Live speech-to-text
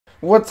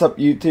What's up,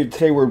 YouTube?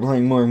 Today we're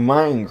playing more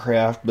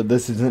Minecraft, but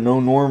this isn't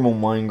no normal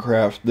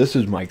Minecraft. This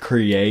is my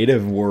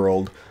creative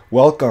world.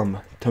 Welcome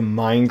to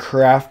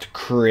Minecraft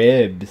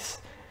Cribs.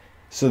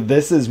 So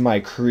this is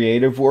my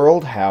creative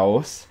world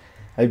house.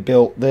 I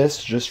built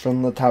this just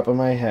from the top of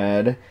my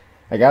head.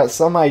 I got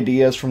some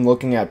ideas from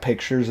looking at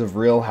pictures of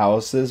real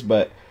houses,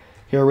 but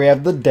here we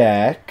have the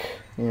deck.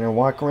 You know,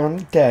 walk around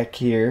the deck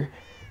here.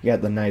 You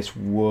got the nice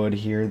wood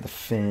here, the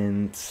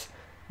fence.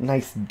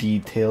 Nice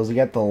details. You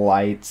got the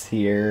lights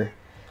here.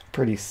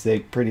 Pretty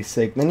sick, pretty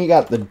sick. Then you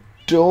got the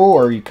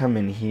door. You come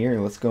in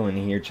here. Let's go in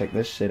here. Check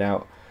this shit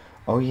out.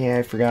 Oh yeah,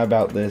 I forgot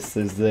about this.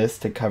 Is this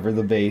to cover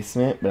the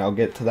basement? But I'll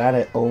get to that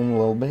in a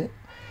little bit.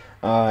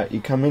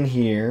 You come in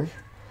here.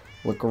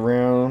 Look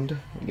around.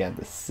 You got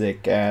the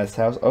sick ass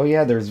house. Oh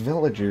yeah, there's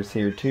villagers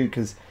here too,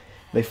 because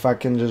they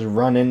fucking just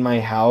run in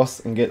my house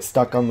and get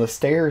stuck on the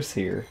stairs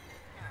here.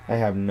 I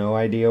have no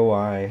idea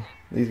why.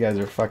 These guys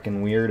are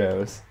fucking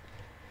weirdos.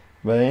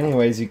 But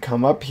anyways, you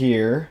come up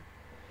here,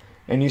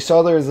 and you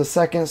saw there's a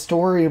second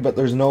story, but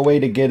there's no way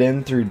to get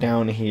in through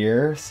down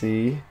here.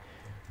 See?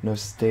 No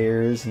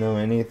stairs, no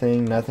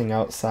anything, nothing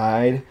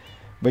outside.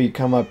 But you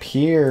come up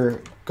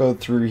here, go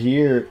through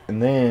here,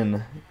 and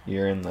then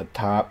you're in the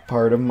top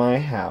part of my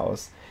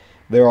house.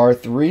 There are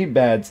 3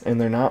 beds, and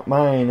they're not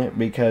mine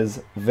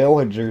because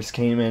villagers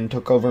came in,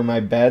 took over my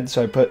bed,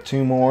 so I put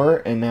 2 more,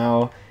 and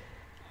now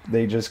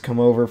they just come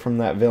over from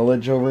that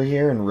village over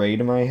here and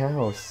raid my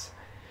house.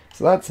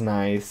 So that's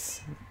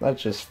nice.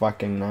 That's just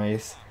fucking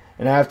nice.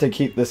 And I have to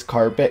keep this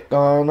carpet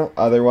gone,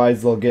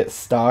 otherwise they'll get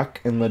stuck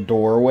in the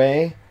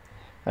doorway.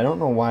 I don't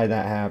know why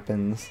that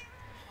happens.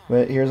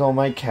 But here's all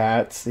my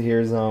cats.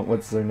 Here's,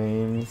 what's their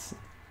names?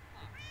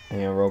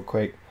 Hang on real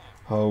quick.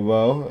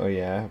 Hobo. Oh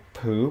yeah.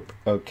 Poop.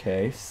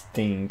 Okay.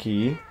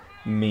 Stinky.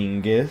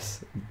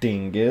 Mingus.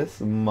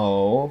 Dingus.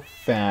 Mo.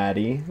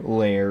 Fatty.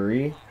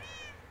 Larry.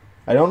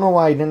 I don't know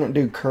why I didn't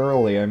do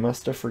Curly. I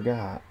must have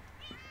forgot.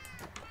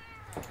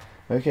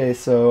 Okay,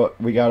 so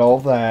we got all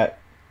that.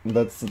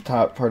 That's the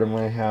top part of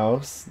my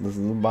house. This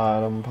is the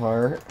bottom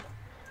part.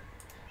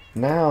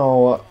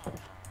 Now,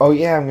 oh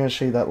yeah, I'm going to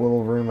show you that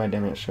little room I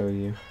didn't show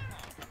you.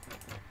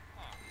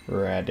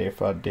 Ready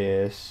for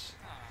this?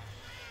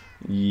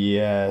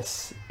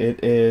 Yes,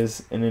 it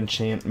is an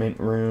enchantment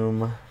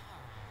room.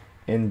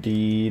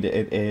 Indeed,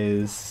 it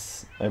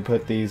is. I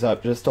put these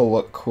up just to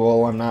look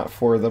cool. I'm not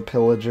for the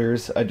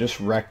pillagers. I just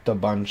wrecked a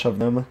bunch of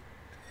them.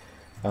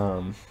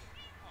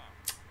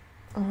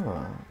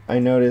 I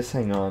noticed,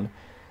 hang on,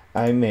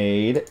 I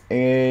made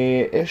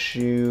an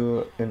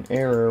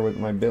error with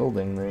my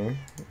building there.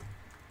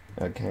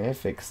 Okay, I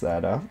fixed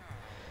that up.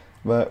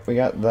 But we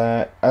got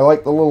that. I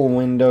like the little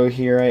window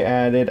here I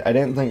added. I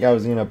didn't think I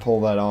was going to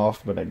pull that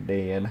off, but I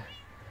did.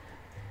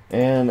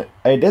 And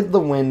I did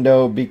the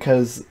window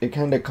because it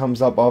kind of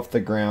comes up off the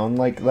ground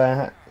like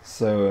that.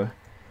 So you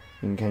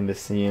can kind of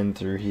see in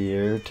through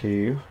here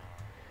too.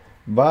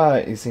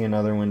 But you see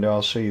another window.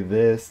 I'll show you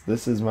this.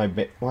 This is my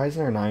why is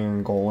there an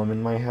iron golem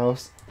in my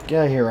house? Get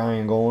out of here,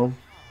 iron golem.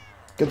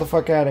 Get the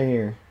fuck out of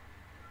here.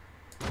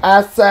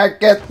 I said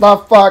get the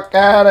fuck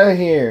out of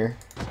here.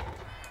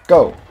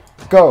 Go.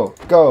 Go.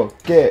 Go.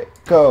 Get.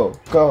 Go.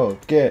 Go.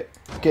 Get.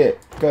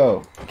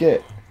 Go.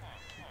 Get.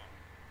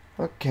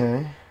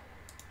 Okay.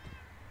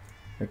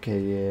 Okay,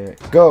 yeah.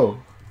 Go.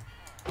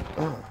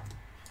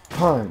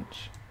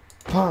 Punch.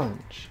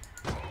 Punch.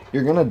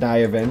 You're gonna die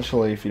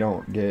eventually if you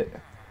don't get.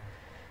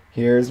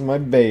 Here's my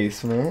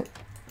basement.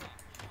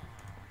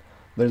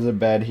 There's a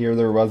bed here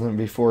there wasn't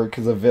before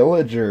because a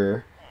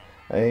villager.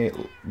 I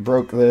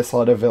broke this,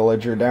 let a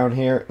villager down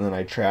here, and then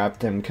I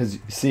trapped him. Because,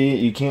 see,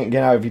 you can't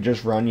get out if you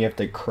just run, you have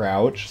to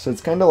crouch. So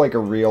it's kind of like a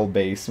real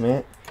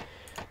basement.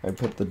 I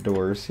put the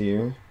doors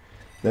here.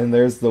 Then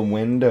there's the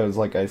windows,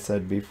 like I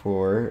said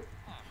before.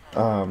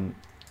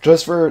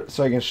 Just for,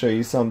 so I can show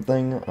you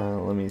something.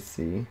 Let me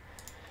see.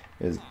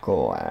 Is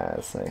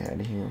glass I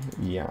had here.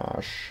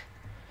 Yash.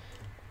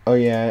 Oh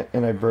yeah,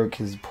 and I broke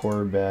his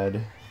poor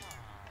bed.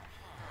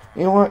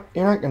 You know what?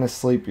 You're not gonna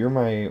sleep. You're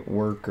my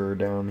worker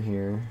down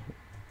here.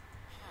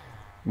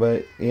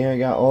 But yeah, I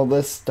got all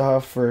this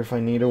stuff for if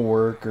I need to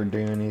work or do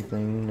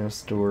anything. No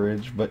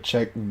storage. But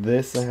check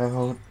this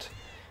out.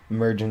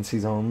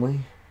 Emergencies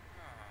only.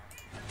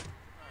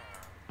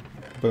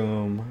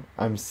 Boom.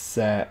 I'm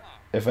set.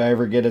 If I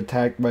ever get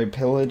attacked by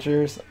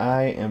pillagers,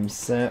 I am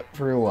set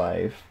for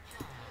life.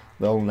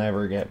 They'll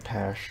never get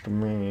past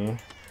me.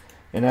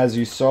 And as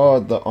you saw,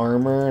 the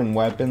armor and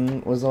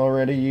weapon was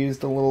already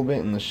used a little bit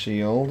in the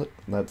shield.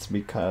 That's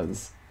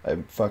because I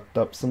fucked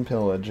up some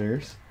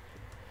pillagers.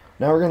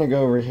 Now we're going to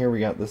go over here.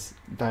 We got this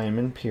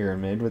diamond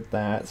pyramid with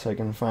that, so I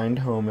can find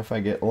home if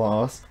I get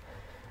lost.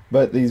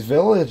 But these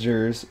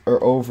villagers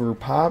are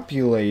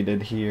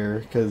overpopulated here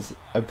because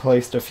I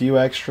placed a few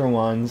extra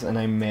ones and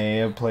I may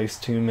have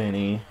placed too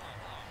many.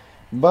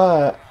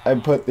 But I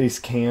put these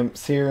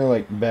camps here,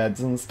 like beds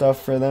and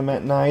stuff for them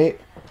at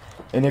night.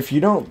 And if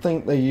you don't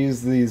think they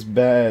use these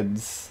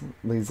beds,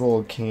 these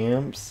little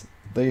camps,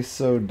 they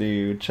so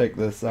do. Check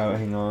this out,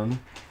 hang on.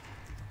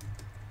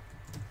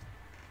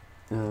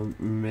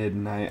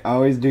 Midnight. I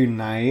always do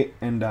night,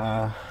 and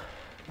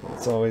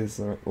it's always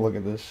look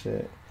at this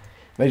shit.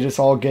 They just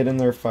all get in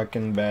their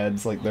fucking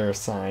beds like they're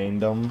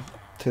assigned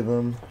to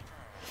them.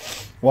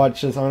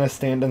 Watch this. I'm gonna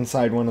stand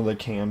inside one of the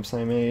camps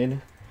I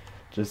made,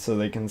 just so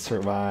they can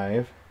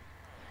survive.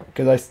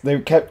 Because they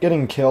kept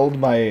getting killed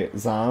by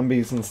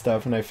zombies and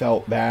stuff, and I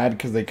felt bad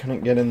because they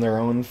couldn't get in their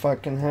own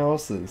fucking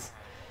houses.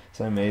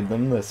 So I made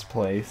them this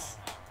place.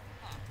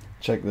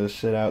 Check this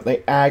shit out.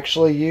 They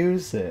actually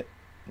use it.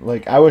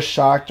 Like, I was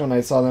shocked when I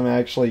saw them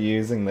actually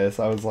using this.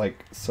 I was,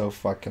 like, so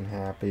fucking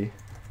happy.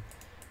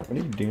 What are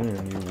you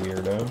doing, you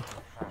weirdo?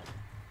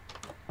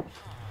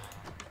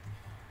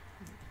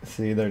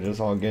 See, they're just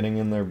all getting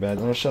in their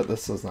beds. I'm gonna shut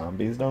this so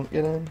zombies don't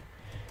get in.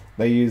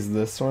 They use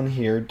this one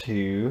here,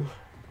 too.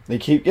 They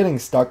keep getting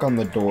stuck on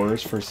the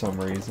doors for some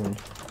reason.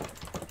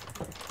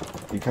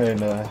 You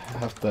kind of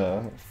have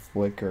to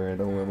flicker it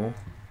a little.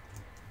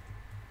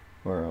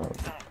 Or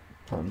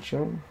punch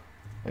them,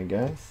 I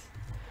guess.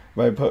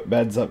 But I put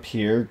beds up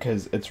here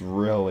because it's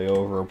really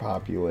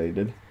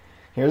overpopulated.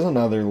 Here's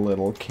another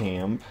little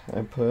camp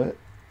I put.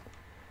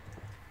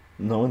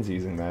 No one's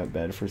using that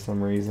bed for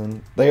some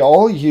reason. They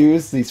all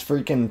use these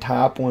freaking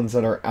top ones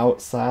that are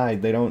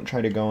outside. They don't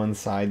try to go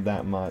inside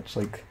that much.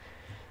 Like,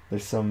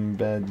 there's some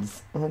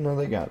beds. Oh no,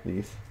 they got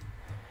these.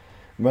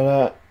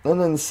 But then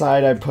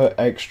inside I put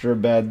extra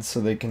beds so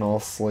they can all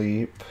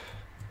sleep.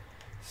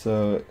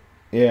 So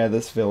yeah,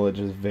 this village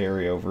is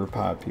very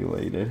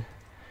overpopulated.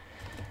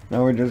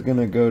 Now we're just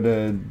gonna go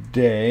to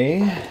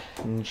day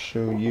and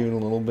show you a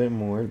little bit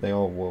more. They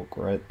all woke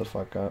right the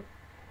fuck up.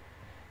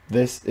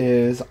 This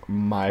is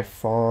my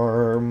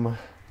farm.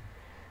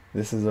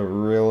 This is a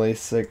really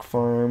sick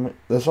farm.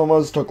 This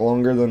almost took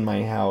longer than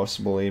my house,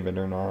 believe it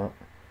or not.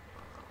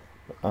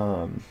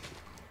 I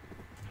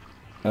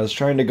was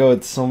trying to go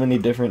with so many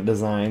different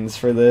designs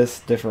for this,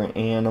 different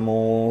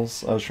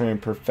animals. I was trying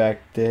to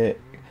perfect it.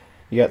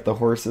 You got the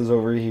horses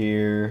over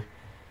here.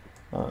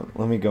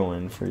 Let me go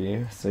in for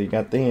you. So you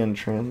got the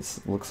entrance.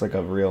 Looks like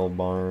a real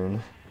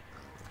barn.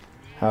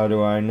 How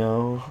do I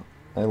know?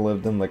 I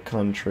lived in the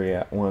country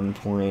at one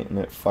point and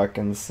it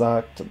fucking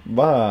sucked,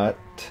 but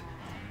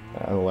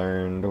I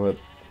learned what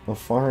a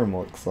farm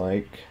looks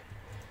like.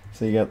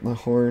 So you got the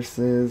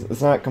horses.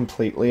 It's not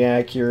completely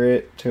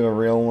accurate to a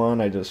real one.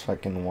 I just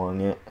fucking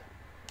won it.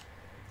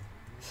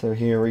 So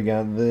here we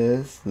got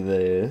this. You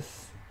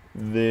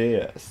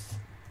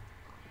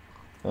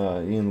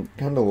can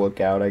kind of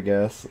look out, I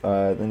guess.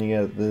 Then you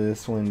got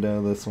this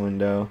window.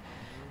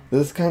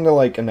 This is kind of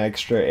like an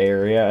extra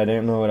area. I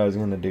didn't know what I was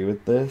going to do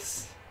with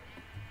this.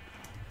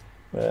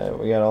 But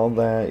we got all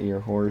that,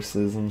 your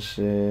horses and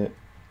shit.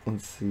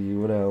 Let's see,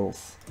 what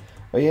else?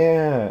 Oh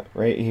yeah,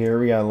 right here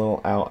we got a little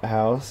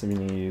outhouse. I'm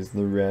gonna use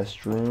the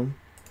restroom.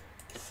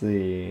 Let's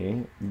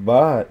see,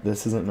 but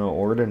this isn't no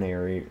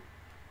ordinary,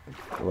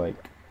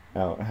 like,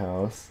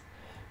 outhouse.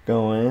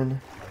 Go in.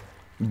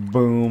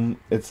 Boom.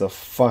 It's a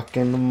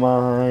fucking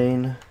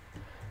mine.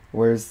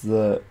 Where's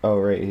the... Oh,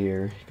 right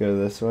here. Go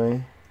this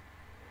way.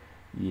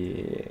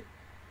 Yeah.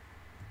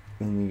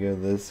 Then you go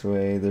this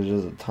way. There's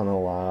just a ton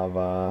of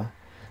lava.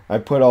 I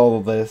put all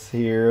of this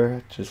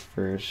here just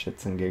for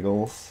shits and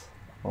giggles.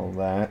 All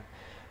that.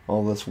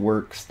 All this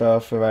work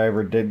stuff. If I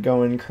ever did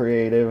go in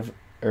creative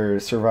or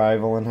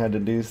survival and had to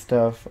do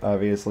stuff,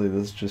 obviously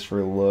this is just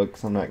for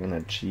looks. I'm not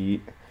gonna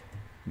cheat.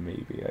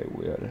 Maybe I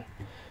would.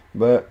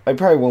 But I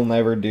probably will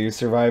never do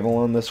survival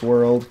on this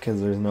world because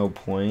there's no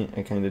point.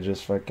 I kind of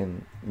just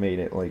fucking made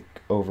it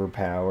like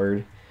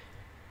overpowered.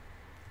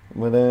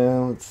 But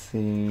let's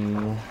see.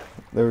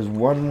 There's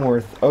one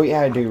more. Oh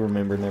yeah, I do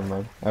remember. Never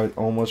mind. I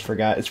almost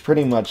forgot. It's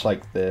pretty much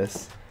like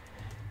this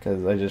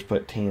because I just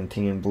put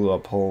TNT and blew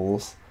up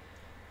holes.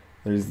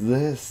 There's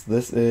this.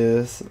 This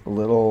is a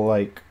little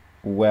like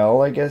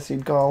well, I guess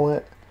you'd call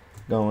it.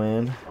 Go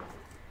in.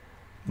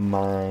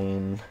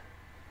 Mine.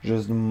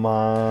 Just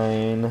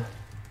mine.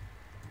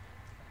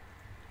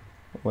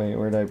 Wait,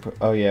 where'd I put...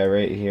 Oh yeah,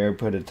 right here. I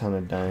put a ton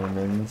of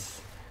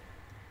diamonds.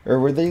 Or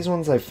were these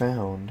ones I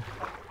found?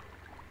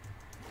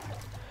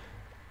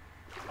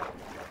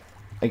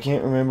 I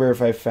can't remember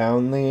if I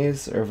found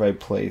these or if I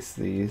placed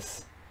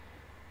these.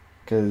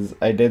 Because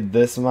I did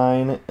this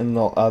mine and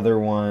the other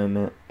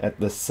one at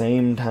the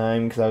same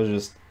time because I was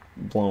just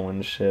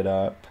blowing shit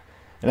up.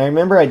 And I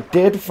remember I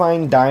did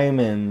find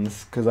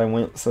diamonds because I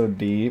went so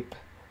deep.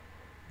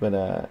 But,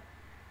 I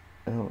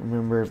don't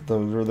remember if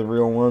those were the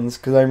real ones.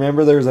 Because I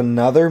remember there's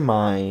another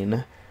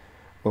mine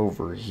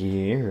over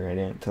here I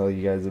didn't tell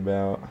you guys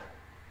about.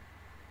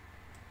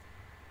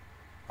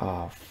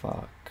 Oh,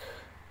 fuck.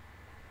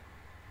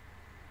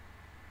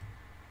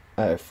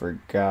 I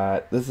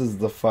forgot. This is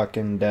the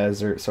fucking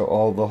desert, so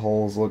all the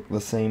holes look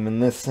the same.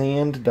 And this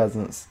sand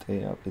doesn't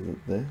stay up. Is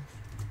it this?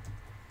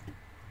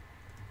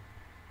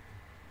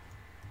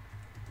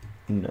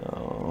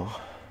 No.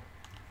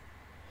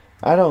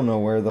 I don't know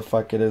where the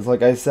fuck it is.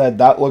 Like I said,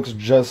 that looks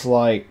just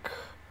like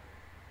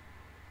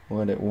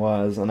what it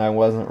was. And I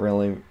wasn't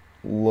really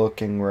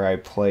looking where I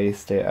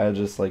placed it. I was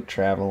just like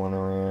traveling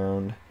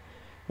around.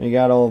 You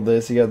got all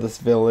this, you got this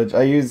village.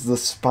 I use the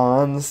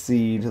spawn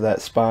seed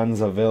that spawns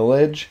a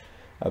village,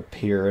 a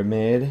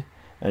pyramid,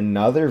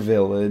 another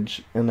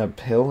village, and a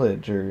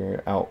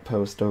pillager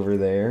outpost over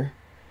there.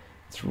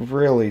 It's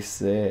really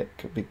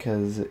sick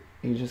because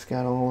you just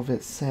got all of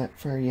it set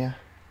for you.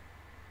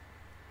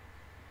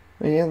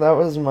 But yeah, that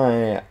was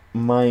my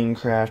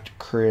Minecraft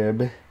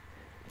crib.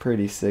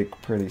 Pretty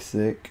sick, pretty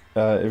sick.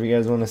 If you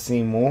guys want to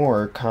see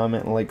more,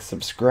 comment, like,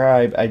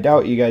 subscribe. I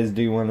doubt you guys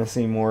do want to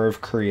see more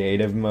of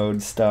creative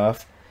mode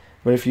stuff.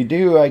 But if you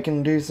do, I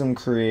can do some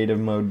creative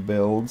mode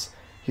builds.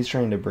 He's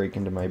trying to break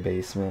into my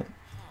basement.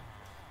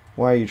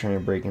 Why are you trying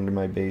to break into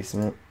my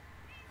basement?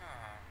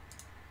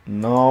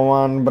 No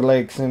one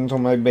breaks into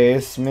my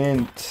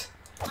basement.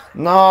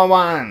 No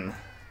one!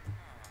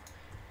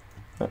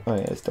 Oh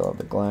yeah, I still have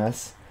the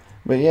glass.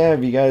 But yeah,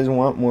 if you guys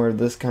want more of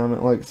this,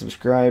 comment, like,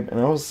 subscribe, and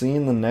I will see you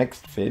in the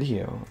next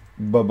video.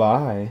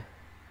 Bye-bye.